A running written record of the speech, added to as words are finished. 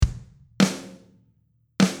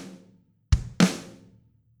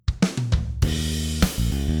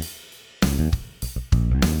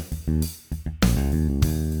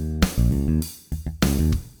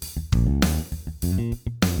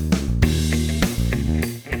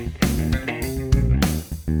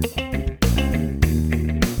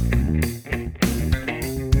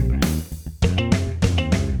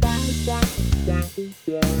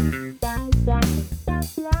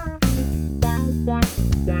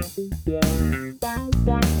No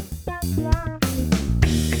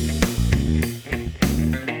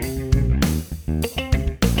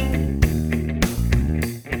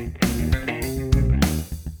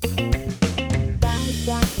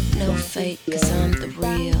fake, cause I'm the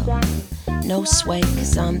real. No sway,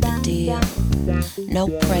 cause I'm the deal. No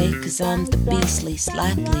prey, cause I'm the beast, least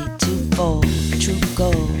likely to fold. True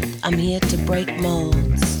gold, I'm here to break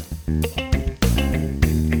molds.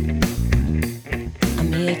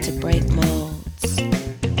 I'm here to break molds.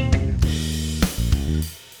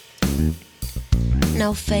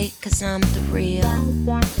 No fake, cause I'm the real.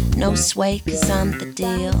 No sway, cause I'm the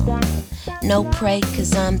deal. No prey,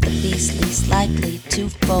 cause I'm the beast, least likely to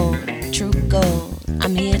fold. True gold,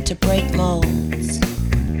 I'm here to break molds.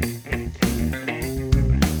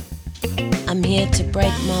 I'm here to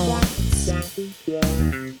break molds.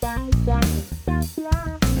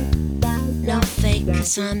 No fake,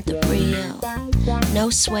 cause I'm the real. No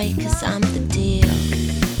sway, cause I'm the deal.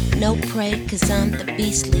 No prey, cause I'm the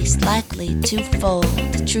beast, least likely to fold.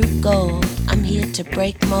 True gold, I'm here to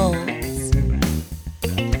break molds.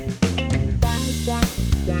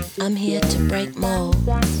 I'm here to break molds.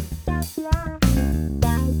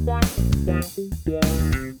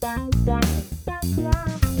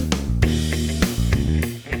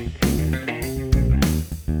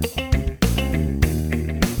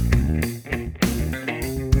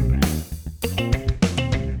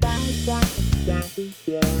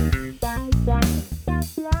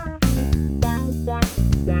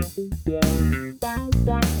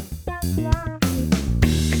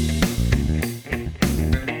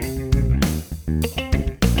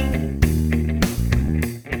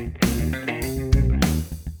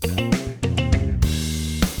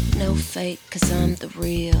 No fake, cause I'm the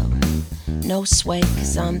real. No sway,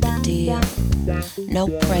 cause I'm the deal. No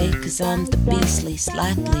prey, cause I'm the beast, least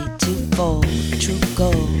likely to fold. True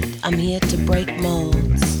gold, I'm here to break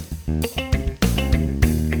molds.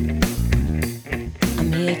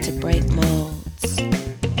 I'm here to break molds.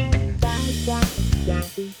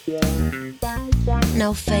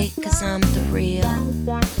 No fake, cause I'm the real.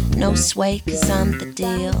 No sway, cause I'm the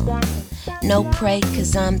deal. No prey,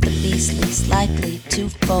 cause I'm the beast, least likely to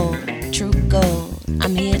fold. True gold,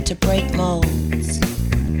 I'm here to break molds.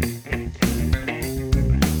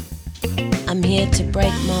 I'm here to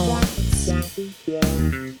break molds.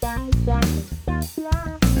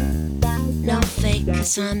 No fake,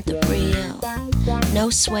 cause I'm the real. No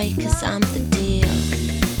sway, cause I'm the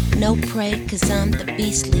deal. No prey, cause I'm the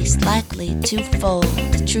beast, least likely to fold.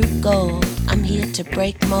 True gold, I'm here to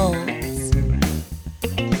break molds.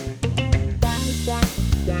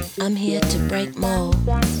 I'm here to break molds.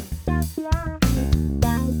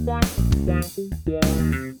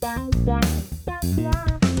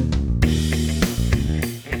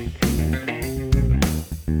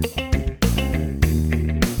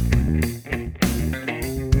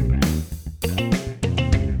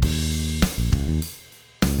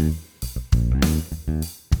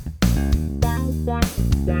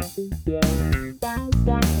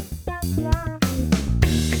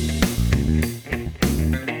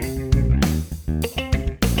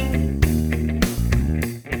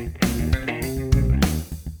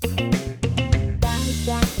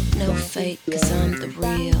 No fake, cause I'm the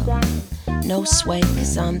real. No sway,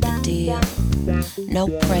 cause I'm the deal. No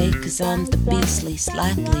prey, cause I'm the beast, least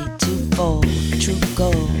likely to fold. True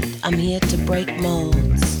gold, I'm here to break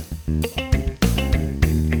molds.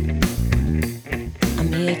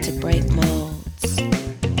 I'm here to break molds.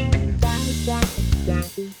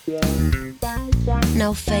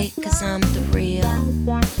 No fake, cause I'm the real.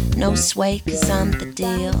 No sway, cause I'm the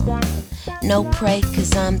deal. No prey,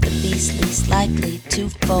 cause I'm the beast, least likely to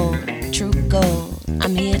fold. True gold,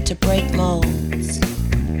 I'm here to break molds.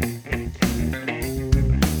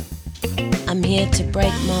 I'm here to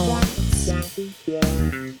break molds.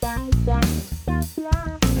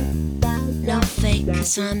 No fake,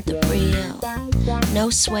 cause I'm the real. No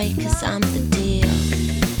sway, cause I'm the deal.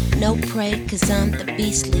 No prey, cause I'm the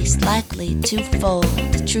beast, least likely to fold.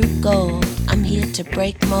 True gold, I'm here to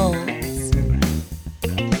break molds.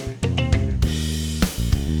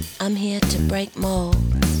 I'm here to break molds.